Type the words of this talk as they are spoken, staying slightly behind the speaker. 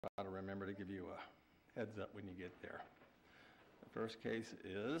try to remember to give you a heads up when you get there. The first case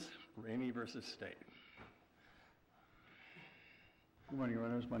is Rainey versus State. Good morning, Your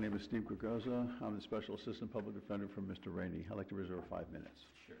Honors. My name is Steve Gregoza. I'm the Special Assistant Public Defender for Mr. Rainey. I'd like to reserve 5 minutes.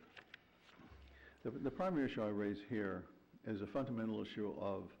 Sure. The primary issue I raise here is a fundamental issue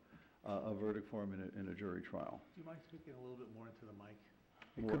of a verdict form in a jury trial. Do you mind speaking a little bit more into the mic?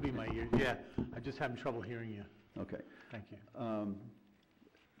 It could be my ear. Yeah, I'm just having trouble hearing you. Okay. Thank you.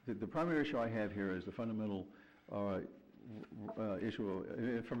 The primary issue I have here is the fundamental issue of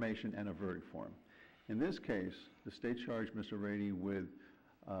information and a verdict form. In this case, the state charged Mr. Rainey with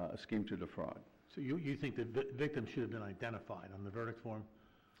a scheme to defraud. So you think the victim should have been identified on the verdict form?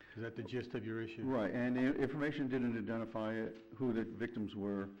 Is that the gist of your issue? Right, and the information didn't identify who the victims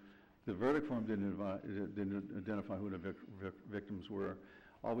were. The verdict form didn't identify who the victims were.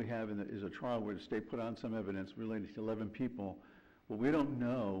 All we have is a trial where the state put on some evidence related to 11 people, but we don't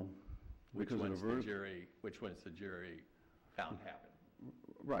know Which one's the jury found happened?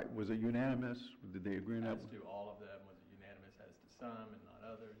 Right. Was it unanimous? Did they agree on that? As to all of them? Was it unanimous as to some and not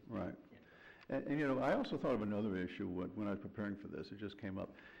others? Right. And you know, I also thought of another issue when I was preparing for this. It just came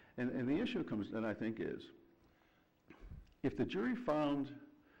up. And the issue comes, that I think is, if the jury found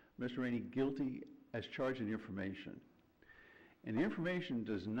Mr. Rainey guilty as charged in the information, and the information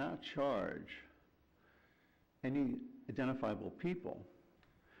does not charge any identifiable people,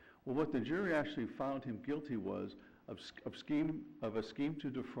 well, what the jury actually found him guilty was of a scheme to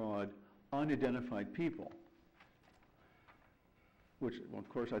defraud unidentified people, which, of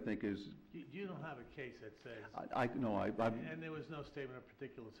course, I think is. You don't have a case that says. And there was no statement of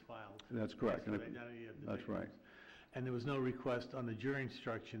particulars filed. That's correct. As to the identity of the that's victims. right. And there was no request on the jury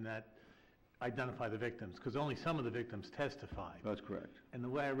instruction that identify the victims, because only some of the victims testified. That's correct. And the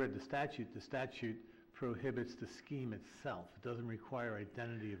way I read the statute prohibits the scheme itself. It doesn't require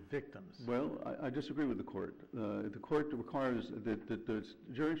identity of victims. Well, I disagree with the court. The court requires that the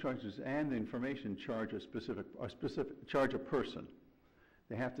jury instructions and the information charge charge a person.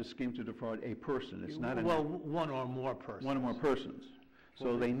 They have to scheme to defraud a person. It's not one or more persons. One or more persons.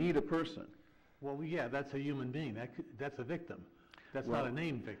 So they need a person. Well, yeah, that's a human being. That's a victim. That's not a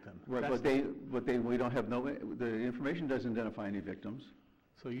named victim. Right, we don't have the information doesn't identify any victims.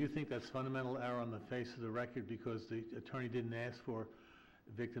 So you think that's fundamental error on the face of the record because the attorney didn't ask for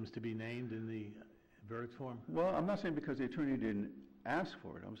victims to be named in the verdict form? Well, I'm not saying because the attorney didn't ask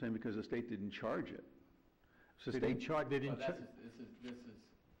for it. I'm saying because the state didn't charge it. So this is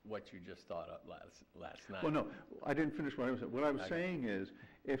what you just thought up last night. Well, no, I didn't finish what I was saying. What I was saying is,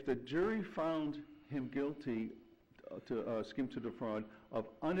 if the jury found him guilty to scheme to defraud of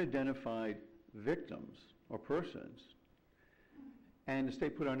unidentified victims or persons, and the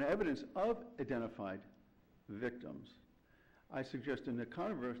state put on evidence of identified victims, I suggest in the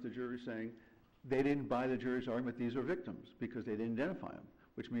converse, the jury saying they didn't buy the jury's argument these are victims because they didn't identify him,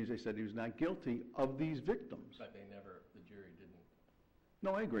 which means they said he was not guilty of these victims. But the jury didn't.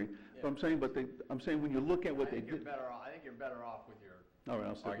 No, I agree. Yeah. But I'm saying when you look at what they did. I think you're better off with your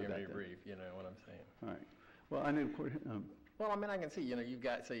argument brief, you know what I'm saying. All right. Well, I need well, I mean, I can see, you know, you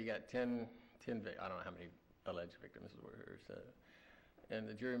got 10 I don't know how many alleged victims were here, so, and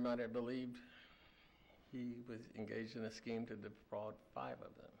the jury might have believed he was engaged in a scheme to defraud 5 of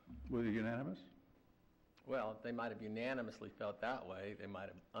them. Was it unanimous? Well, they might have unanimously felt that way. They might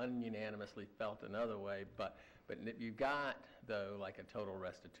have ununanimously felt another way, but you got, though, like a total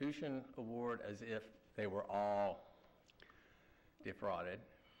restitution award as if they were all defrauded.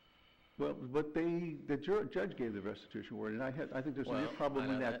 Well, but the judge gave the restitution award, and I think there's a problem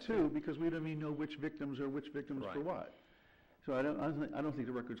in that too, because we don't even know which victims are which victims for what. So I don't think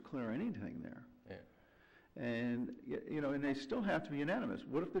the record's clear on anything there. Yeah. And you know, and they still have to be unanimous.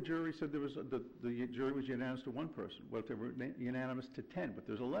 What if the jury said there was the jury was unanimous to 1 person? What if they were unanimous to 10, but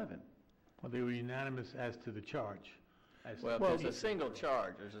there's 11? Well, they were unanimous as to the charge. Well, there's a single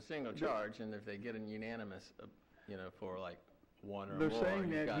charge. There's a single charge, and if they get a unanimous, you know, for like 1 or They're more,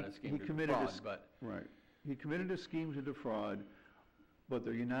 saying you've that got a scheme he to committed defraud, right. He committed a scheme to defraud, but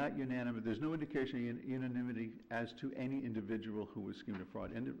they're not unanimous. There's no indication of unanimity as to any individual who was schemed to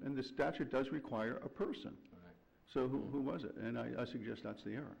defraud, and the statute does require a person. Right. So who was it? And I suggest that's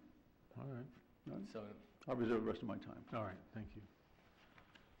the error. All right. Right? So I'll reserve the rest of my time. All right. Thank you.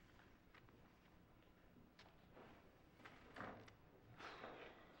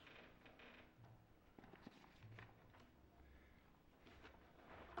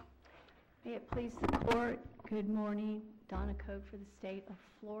 May it please the court, good morning. Donna Koch for the state of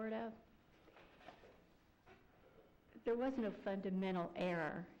Florida. There was no fundamental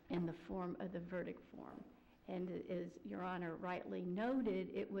error in the form of the verdict form. And as Your Honor rightly noted,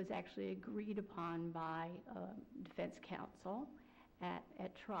 it was actually agreed upon by defense counsel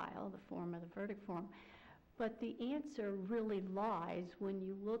at trial, the form of the verdict form. But the answer really lies when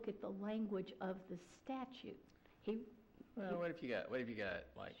you look at the language of the statute. Well, what if you got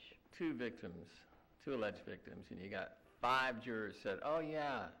like two victims, two alleged victims, and you got 5 jurors said, oh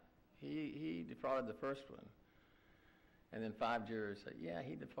yeah, he defrauded the first one. And then 5 jurors said, yeah,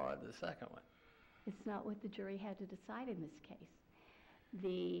 he defrauded the second one. It's not what the jury had to decide in this case.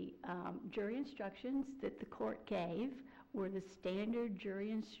 The jury instructions that the court gave were the standard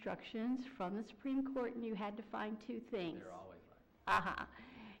jury instructions from the Supreme Court, and you had to find 2 things. They're always right.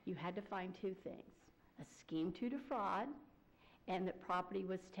 You had to find 2 things: a scheme to defraud, and that property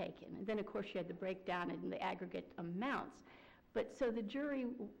was taken. And then, of course, you had the breakdown in the aggregate amounts. But so the jury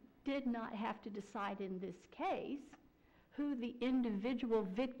did not have to decide in this case who the individual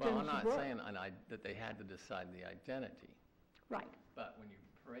victims were. Well, I'm not saying that they had to decide the identity. Right. But when you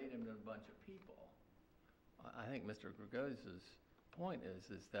parade them to a bunch of people, I think Mr. Gregos's point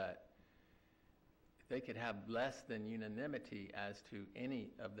is that they could have less than unanimity as to any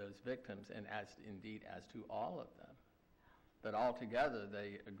of those victims, and indeed as to all of them. But altogether,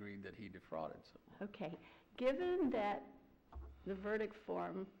 they agreed that he defrauded someone. Okay. Given that the verdict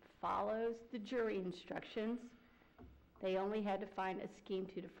form follows the jury instructions, they only had to find a scheme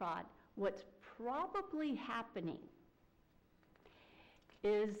to defraud. What's probably happening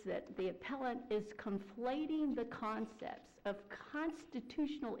is that the appellant is conflating the concepts of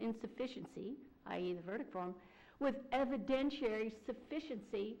constitutional insufficiency, i.e. the verdict form, with evidentiary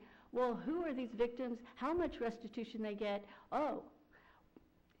sufficiency. Well, who are these victims? How much restitution they get? Oh,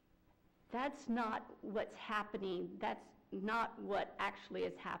 that's not what's happening. That's not what actually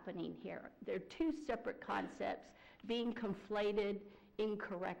is happening here. They're 2 separate concepts being conflated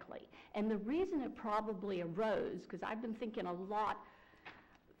incorrectly. And the reason it probably arose, because I've been thinking a lot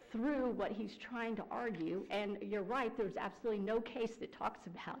through what he's trying to argue, and you're right, there's absolutely no case that talks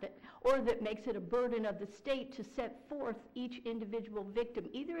about it or that makes it a burden of the state to set forth each individual victim,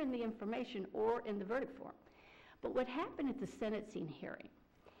 either in the information or in the verdict form. But what happened at the sentencing hearing,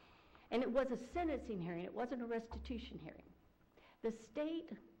 and it was a sentencing hearing, it wasn't a restitution hearing, the state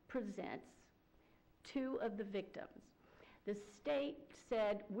presents 2 of the victims. The state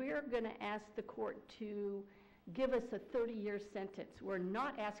said, we're going to ask the court to give us a 30-year sentence. We're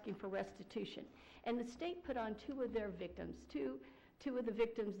not asking for restitution. And the state put on 2 of their victims, two of the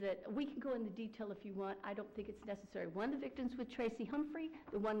victims that we can go into detail if you want. I don't think it's necessary. One of the victims was Tracy Humphrey,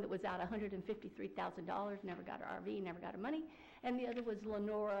 the one that was out $153,000, never got her RV, never got her money. And the other was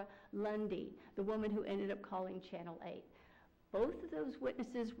Lenora Lundy, the woman who ended up calling Channel 8. Both of those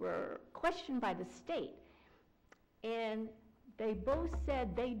witnesses were questioned by the state, and they both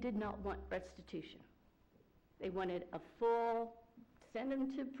said they did not want restitution. They wanted a full, send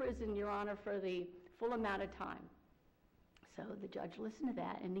them to prison, Your Honor, for the full amount of time. So the judge listened to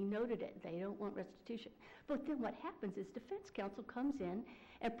that, and he noted it. They don't want restitution. But then what happens is defense counsel comes in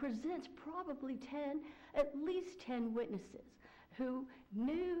and presents probably at least 10 witnesses who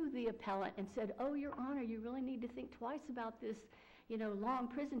knew the appellant and said, oh, Your Honor, you really need to think twice about this, long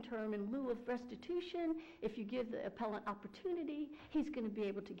prison term in lieu of restitution. If you give the appellant opportunity, he's going to be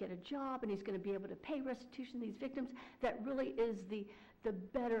able to get a job, and he's going to be able to pay restitution to these victims. That really is the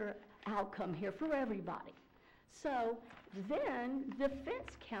better outcome here for everybody. So then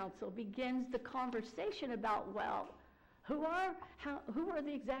defense counsel begins the conversation about, well, who are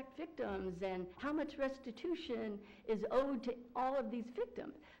the exact victims and how much restitution is owed to all of these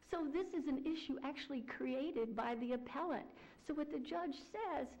victims. So this is an issue actually created by the appellant. So what the judge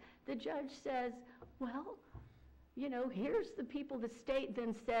says, well, here's the people. The state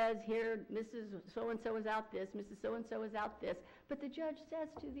then says, here, Mrs. So-and-so is out this, Mrs. So-and-so is out this. But the judge says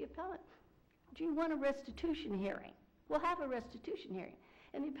to the appellant, do you want a restitution hearing? We'll have a restitution hearing.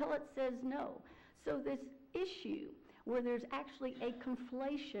 And the appellant says no. So this issue where there's actually a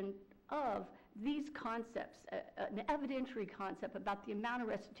conflation of these concepts, an evidentiary concept about the amount of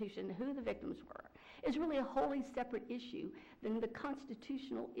restitution and who the victims were, is really a wholly separate issue than the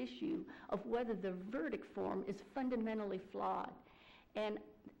constitutional issue of whether the verdict form is fundamentally flawed. And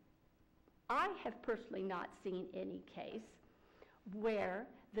I have personally not seen any case where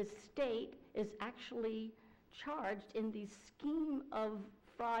the state is actually charged in these scheme of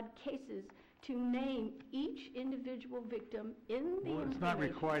fraud cases to name each individual victim in the Well, it's not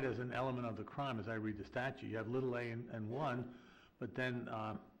required as an element of the crime, as I read the statute. You have little a and 1, but then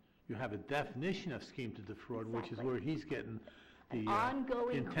you have a definition of scheme to defraud, which is where he's getting the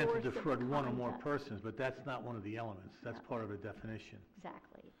ongoing intent to course of defraud one or more conduct. persons, but that's not one of the elements. That's part of a definition.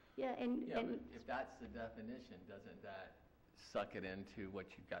 Exactly. Yeah, and, Yeah, and but if that's the definition, doesn't that suck it into what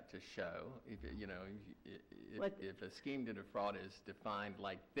you've got to show? If, you know, What- if a scheme to defraud is defined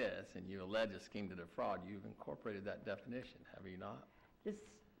like this, and you allege a scheme to defraud, you've incorporated that definition, have you not? this,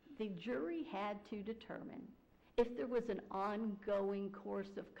 the jury had to determine if there was an ongoing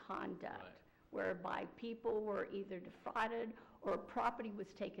course of conduct Right. whereby people were either defrauded or property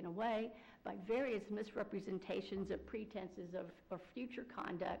was taken away by various misrepresentations of pretenses of or future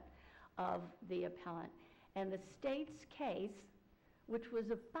conduct of the appellant. And the state's case, which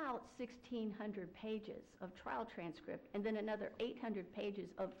was about 1,600 pages of trial transcript, and then another 800 pages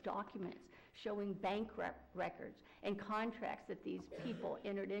of documents showing bank records and contracts that these people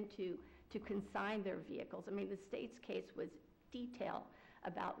entered into to consign their vehicles. I mean, the state's case was detailed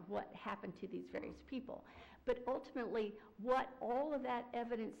about what happened to these various people. But ultimately, what all of that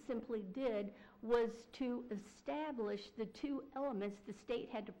evidence simply did was to establish the two elements the state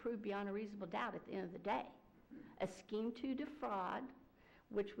had to prove beyond a reasonable doubt at the end of the day. A scheme to defraud,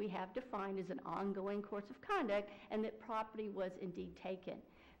 which we have defined as an ongoing course of conduct, and that property was indeed taken.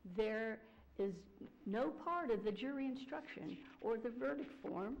 There is no part of the jury instruction or the verdict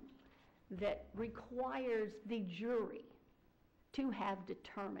form that requires the jury to have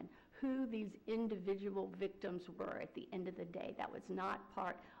determined who these individual victims were at the end of the day. That was not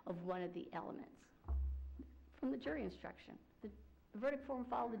part of one of the elements from the jury instruction. The verdict form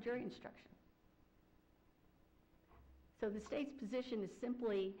followed the jury instruction. So the state's position is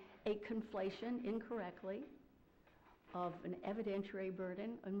simply a conflation, incorrectly, of an evidentiary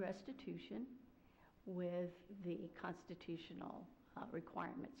burden and restitution with the constitutional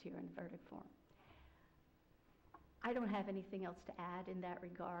requirements here in the verdict form. I don't have anything else to add in that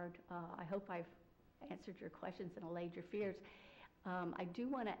regard. I hope I've answered your questions and allayed your fears. I do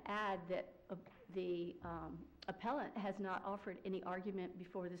want to add that the appellant has not offered any argument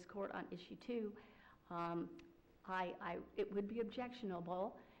before this court on issue 2. It would be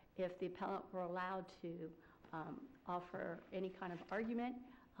objectionable if the appellant were allowed to offer any kind of argument,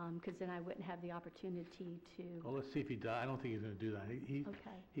 because then I wouldn't have the opportunity to. Well, let's see if he does. I don't think he's going to do that.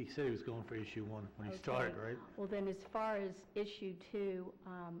 Okay. He said he was going for issue 1 when he Okay. started, right? Well, then, as far as issue 2,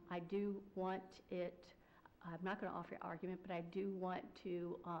 I do want it, I'm not going to offer argument, but I do want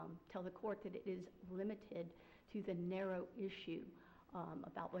to tell the court that it is limited to the narrow issue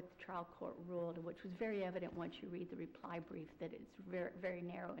about what the trial court ruled, which was very evident once you read the reply brief, that it's very, very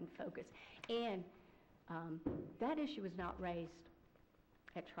narrow in focus. And that issue was not raised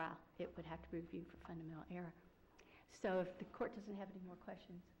at trial. It would have to be reviewed for fundamental error. So if the court doesn't have any more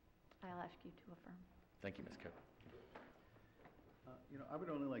questions, I'll ask you to affirm. Thank you, Ms. Cook. You know, I would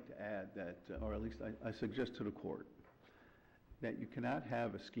only like to add that, or at least I suggest to the court, that you cannot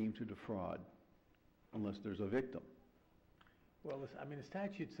have a scheme to defraud unless there's a victim. Well, I mean, the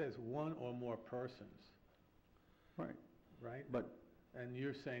statute says 1 or more persons, Right. right? But, And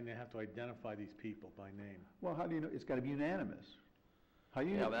you're saying they have to identify these people by name. well, how do you know? It's got to be unanimous. How do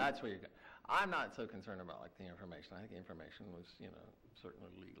you Yeah, know? but that's where you're going. I'm not so concerned about like the information. I think the information was, you know,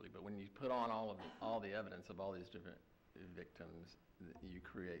 certainly legally. But when you put on all the evidence of all these different victims that you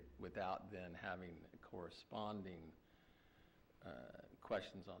create without then having corresponding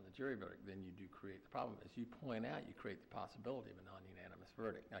questions on the jury verdict, then you do create the problem. As you point out, you create the possibility of a non-unanimous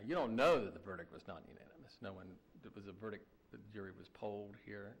verdict. Now, you don't know that the verdict was non-unanimous. No one, it was a verdict, the jury was polled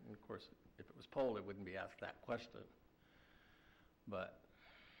here. And of course, if it was polled, it wouldn't be asked that question. But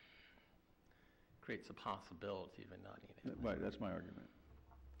creates a possibility of a non-unanimous. Right, that's my argument.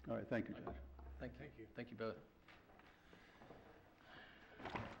 All right, thank you, Judge. Thank you. Thank you. Thank you both.